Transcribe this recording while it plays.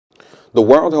The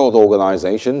World Health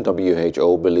Organization,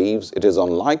 WHO, believes it is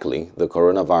unlikely the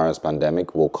coronavirus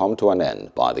pandemic will come to an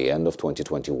end by the end of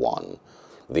 2021.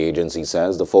 The agency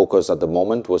says the focus at the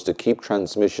moment was to keep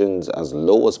transmissions as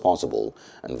low as possible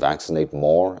and vaccinate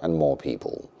more and more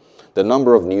people. The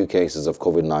number of new cases of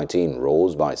COVID-19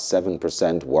 rose by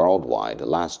 7% worldwide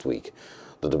last week,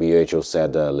 the WHO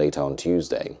said later on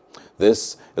Tuesday.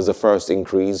 This is the first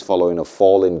increase following a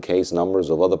fall in case numbers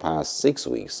over the past 6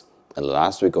 weeks. In the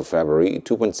last week of February,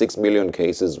 2.6 million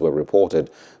cases were reported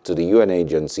to the UN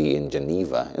agency in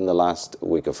Geneva in the last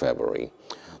week of February.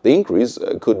 The increase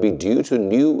could be due to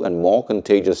new and more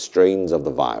contagious strains of the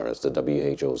virus, the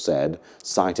WHO said,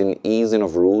 citing easing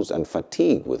of rules and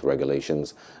fatigue with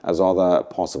regulations as other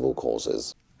possible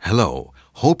causes. Hello,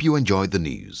 hope you enjoyed the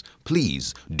news.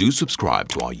 Please do subscribe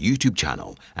to our YouTube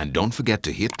channel and don't forget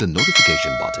to hit the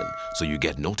notification button so you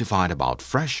get notified about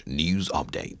fresh news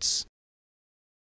updates.